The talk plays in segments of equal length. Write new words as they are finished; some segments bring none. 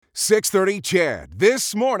6:30 CHED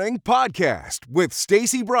This Morning podcast with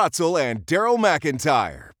Stacey Brotzel and Daryl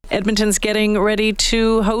McIntyre. Edmonton's getting ready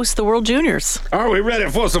to host the World Juniors. Are we ready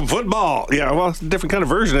for some football? Yeah, well, it's a different kind of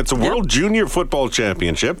version. It's a World Junior Football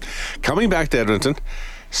Championship coming back to Edmonton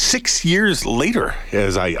 6 years later,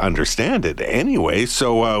 as I understand it anyway.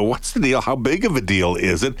 So what's the deal? How big of a deal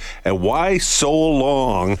is it? And why so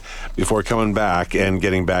long before coming back and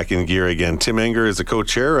getting back in gear again? Tim Enger is the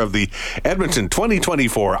co-chair of the Edmonton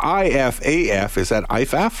 2024 IFAF. Is that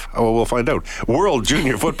IFAF? Oh, we'll find out. World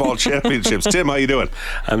Junior Football Championships. Tim, how you doing?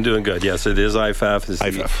 I'm doing good. Yes, it is IFAF. It's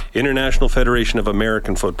the International Federation of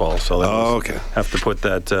American Football. So have to put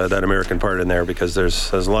that American part in there because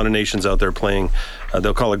there's a lot of nations out there playing.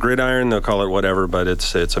 They'll call it gridiron, they'll call it whatever, but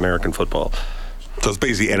it's American football. So it's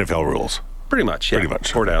basically NFL rules. Pretty much, yeah. Pretty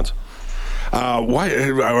much. 4 downs. Why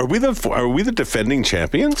are we the defending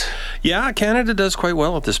champions? Yeah, Canada does quite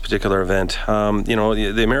well at this particular event.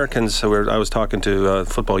 The Americans. I was talking to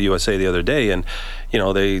Football USA the other day, and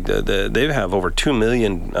they have over 2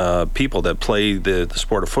 million people that play the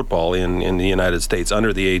sport of football in the United States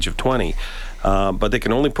under the age of 20. But they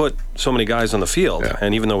can only put so many guys on the field. Yeah.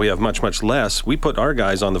 And even though we have much, much less, we put our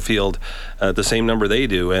guys on the field the same number they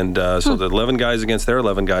do. And so the 11 guys against their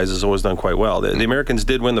 11 guys has always done quite well. The Americans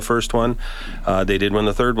did win the first one. They did win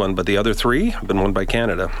the third one. But the other 3 have been won by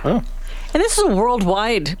Canada. Oh. And this is a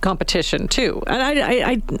worldwide competition, too.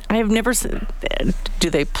 And I have never seen... Do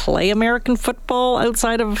they play American football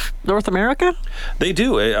outside of North America? They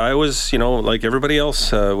do. I was, like everybody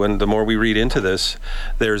else, when the more we read into this,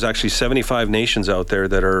 there's actually 75 nations out there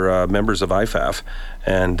that are members of IFAF,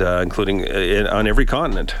 and including on every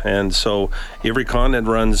continent. And so every continent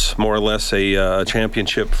runs more or less a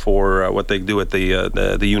championship for what they do at the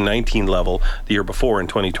U19 level the year before in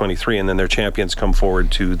 2023, and then their champions come forward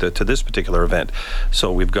to this particular event.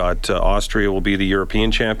 So we've got Austria will be the European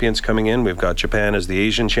champions coming in. We've got Japan as the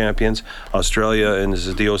Asian champions, Australia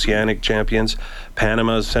as the Oceanic champions,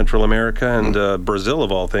 Panama as Central America, and Brazil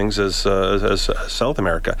of all things as South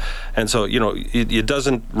America. And so it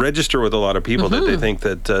doesn't register with a lot of people that they think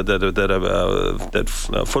that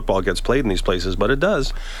football gets played in these places, but it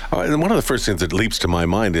does. And one of the first things that leaps to my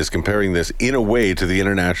mind is comparing this in a way to the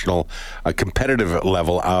international competitive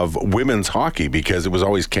level of women's hockey, because it was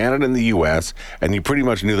always Canada and the U.S., and you pretty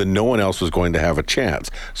much knew that no one else was going to have a chance.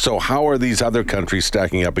 So how are these other countries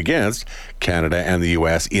stacking up against Canada and the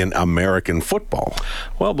U.S. in American football?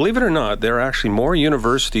 Well, believe it or not, there are actually more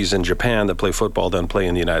universities in Japan that play football than play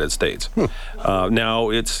in the United States. Now,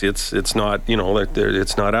 it's not,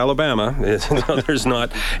 it's not Alabama. There's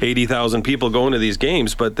not 80,000 people going to these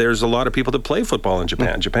games, but there's a lot of people that play football in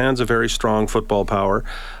Japan. Japan's a very strong football power.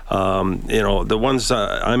 The ones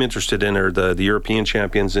I'm interested in are the European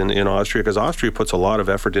champions in Austria, because Austria puts a lot of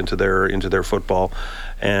effort into their football,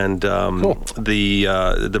 and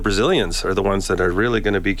the Brazilians are the ones that are really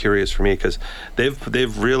going to be curious for me, because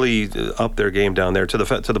they've really upped their game down there to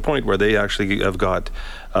the point where they actually have got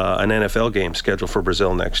an NFL game scheduled for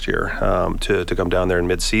Brazil next year to come down there in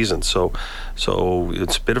mid-season. So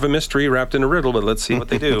it's a bit of a mystery wrapped in a riddle, but let's see what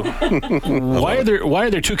they do. Why are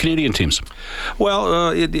there 2 Canadian teams?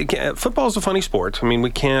 Well, football is a funny sport. I mean, we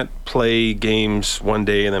can't play games one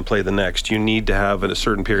day and then play the next. You need to have a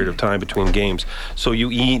certain period of time between games. So you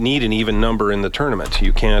need an even number in the tournament.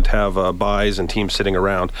 You can't have buys and teams sitting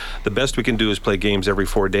around. The best we can do is play games every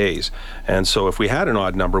 4 days. And so if we had an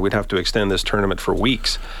odd number, we'd have to extend this tournament for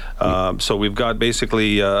weeks. So we've got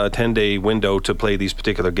basically a 10-day window to play these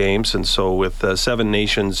particular games, and so with 7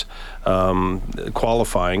 nations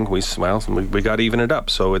qualifying, we got to even it up.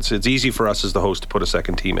 So it's easy for us as the host to put a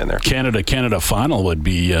second team in there. Canada final would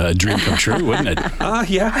be a dream come true, wouldn't it?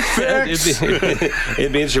 Yeah.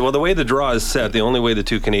 It'd be interesting. Well, the way the draw is set, the only way the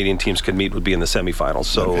 2 Canadian teams could meet would be in the semifinals.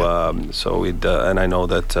 So we'd and I know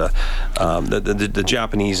that the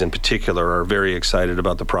Japanese in particular are very excited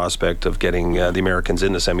about the prospect of getting the Americans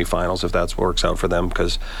in the semifinals if that works out for them,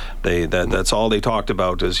 because that's all they talked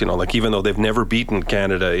about is even though they've never beaten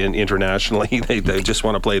Canada internationally, they just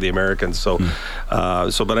want to play the Americans. So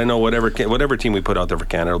but I know whatever team we put out there for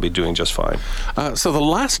Canada will be doing just fine. So the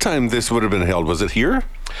last time this would have been held, was it here?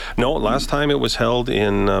 No, last time it was held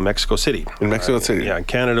in Mexico City. In Mexico City. Yeah,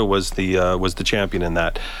 Canada was the champion in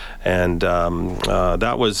that. And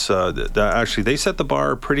that was actually they set the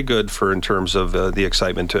bar pretty good in terms of the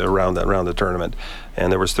excitement around the tournament. And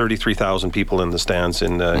there was 33,000 people in the stands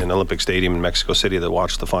in Olympic Stadium in Mexico City that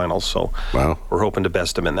watched the finals. So we're hoping to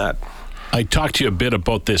best them in that. I talked to you a bit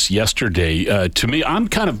about this yesterday. To me, I'm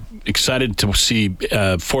kind of excited to see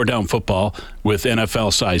 4-down football with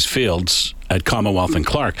NFL-sized fields. at Commonwealth and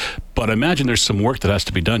Clark. But I imagine there's some work that has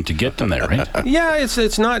to be done to get them there, right? Yeah,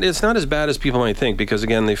 it's not as bad as people might think, because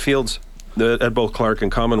again, the fields at both Clark and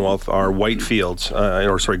Commonwealth are white fields,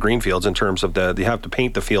 green fields in terms of you have to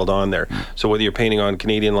paint the field on there. So whether you're painting on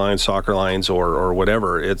Canadian lines, soccer lines, or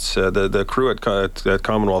whatever, it's the crew at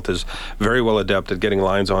Commonwealth is very well adept at getting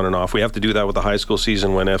lines on and off. We have to do that with the high school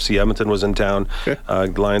season when FC Edmonton was in town. Okay.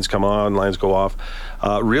 Lines come on, lines go off.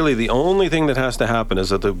 Really, the only thing that has to happen is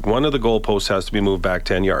that one of the goalposts has to be moved back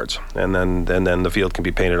 10 yards, and then the field can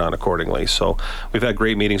be painted on accordingly. So we've had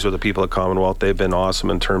great meetings with the people at Commonwealth. They've been awesome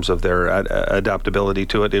in terms of their adaptability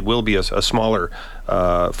to it. It will be a smaller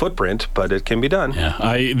footprint, but it can be done.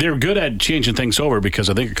 Yeah, they're good at changing things over, because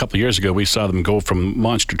I think a couple of years ago we saw them go from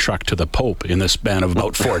monster truck to the Pope in the span of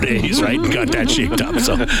about 4 days, right? And got that shaped up.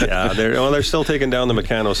 So yeah, they're still taking down the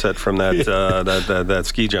Meccano set from that that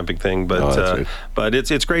ski jumping thing, but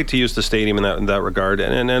it's great to use the stadium in that regard.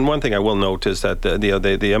 And one thing I will note is that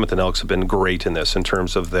the Edmonton Elks have been great in this in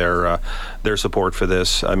terms of their support for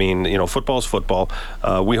this. I mean, football's football.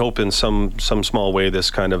 We hope in some small way this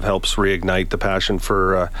kind of helps reignite the passion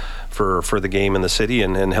for the game in the city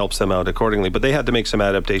and helps them out accordingly. But they had to make some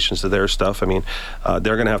adaptations to their stuff. I mean,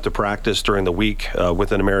 they're going to have to practice during the week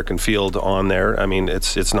with an American field on there. I mean,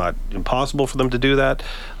 it's not impossible for them to do that.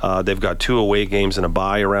 They've got 2 away games and a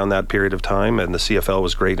bye around that period of time, and the CFL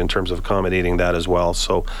was great in terms of accommodating that as well.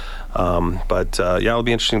 So, it'll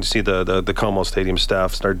be interesting to see the Commonwealth Stadium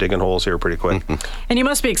staff start digging holes here pretty quick. And you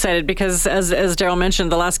must be excited because, as Daryl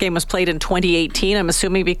mentioned, the last game was played in 2018. I'm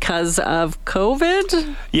assuming because of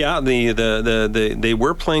COVID. Yeah, they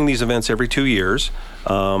were playing these events every 2 years.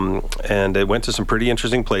 And they went to some pretty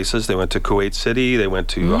interesting places. They went to Kuwait City, they went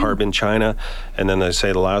to Harbin, China, and then they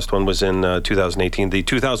say the last one was in 2018. The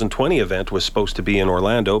 2020 event was supposed to be in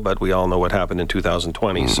Orlando, but we all know what happened in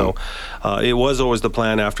 2020. So it was always the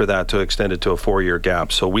plan after that to extend it to a 4-year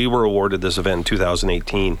gap. So we were awarded this event in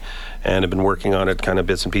 2018 and have been working on it kind of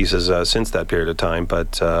bits and pieces since that period of time.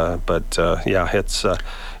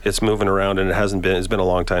 It's moving around, and it's been a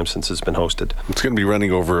long time since it's been hosted. It's going to be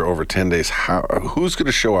running over 10 days. Who's going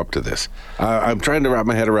to show up to this? I'm trying to wrap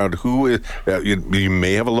my head around who is. You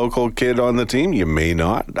may have a local kid on the team, you may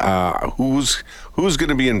not. Who's going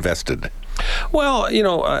to be invested? Well,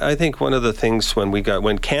 I think one of the things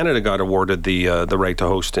when Canada got awarded the right to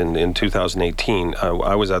host in 2018,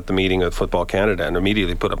 I was at the meeting of Football Canada and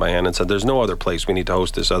immediately put up my hand and said, "There's no other place we need to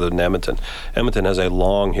host this other than Edmonton." Edmonton has a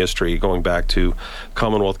long history going back to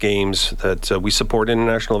Commonwealth Games that we support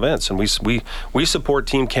international events, and we support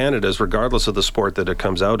Team Canada's regardless of the sport that it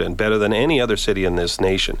comes out in, better than any other city in this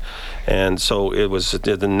nation. And so it was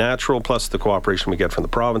the natural plus the cooperation we get from the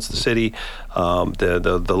province, the city,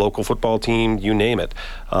 the local football team, you name it.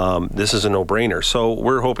 This is a no-brainer. So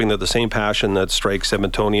we're hoping that the same passion that strikes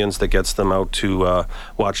Edmontonians, that gets them out to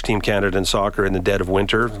watch Team Canada in soccer in the dead of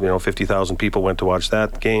winter. 50,000 people went to watch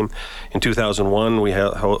that game. In 2001, we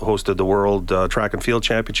hosted the World Track and Field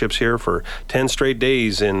Championships here for 10 straight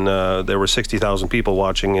days, and there were 60,000 people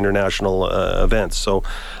watching international events. So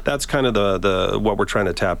that's kind of the what we're trying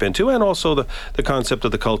to tap into, and also the concept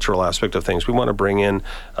of the cultural aspect of things. We want to bring in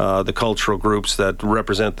the cultural groups that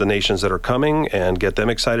represent the nations that are coming and get them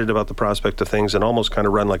excited about the prospect of things, and almost kind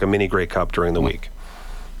of run like a mini Grey Cup during the week.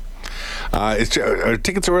 Are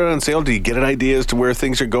tickets already on sale? Do you get an idea as to where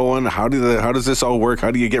things are going? How does this all work? How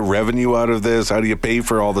do you get revenue out of this? How do you pay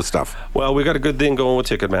for all the stuff? Well, we got a good thing going with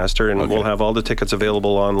Ticketmaster, and we'll have all the tickets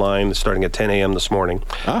available online starting at 10 a.m. this morning.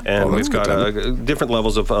 And we've got different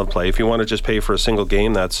levels of play. If you want to just pay for a single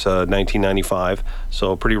game, that's $19.95,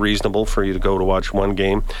 so pretty reasonable for you to go to watch one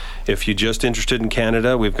game. If you're just interested in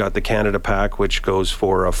Canada, we've got the Canada Pack, which goes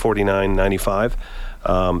for $49.95.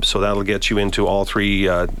 So that'll get you into all 3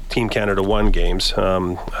 Team Canada 1 games,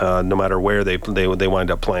 no matter where they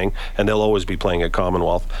wind up playing, and they'll always be playing at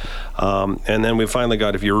Commonwealth. And then we've finally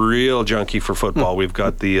got, if you're a real junkie for football, we've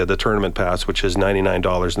got the tournament pass, which is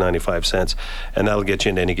 $99.95, and that'll get you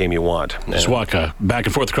into any game you want. Just walk back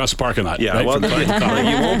and forth across the parking lot. Yeah, right?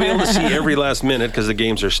 You won't be able to see every last minute because the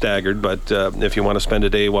games are staggered, but if you want to spend a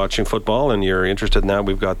day watching football and you're interested in that,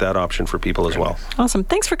 we've got that option for people as well. Awesome.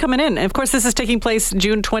 Thanks for coming in. And of course, this is taking place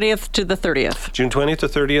June 20th to the 30th. June 20th to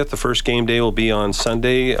 30th. The first game day will be on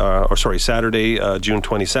Saturday, June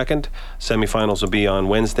 22nd. Semifinals will be on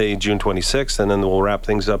Wednesday, June 26th, and then we'll wrap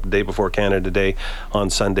things up the day before Canada Day on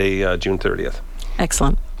Sunday, June 30th.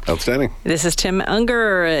 Excellent. Outstanding. This is Tim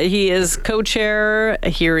Unger. He is co-chair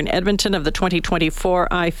here in Edmonton of the 2024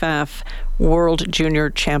 IFAF World Junior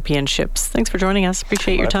Championships. Thanks for joining us.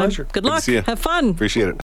 Appreciate your time. Pleasure. Good luck. See you. Have fun. Appreciate it.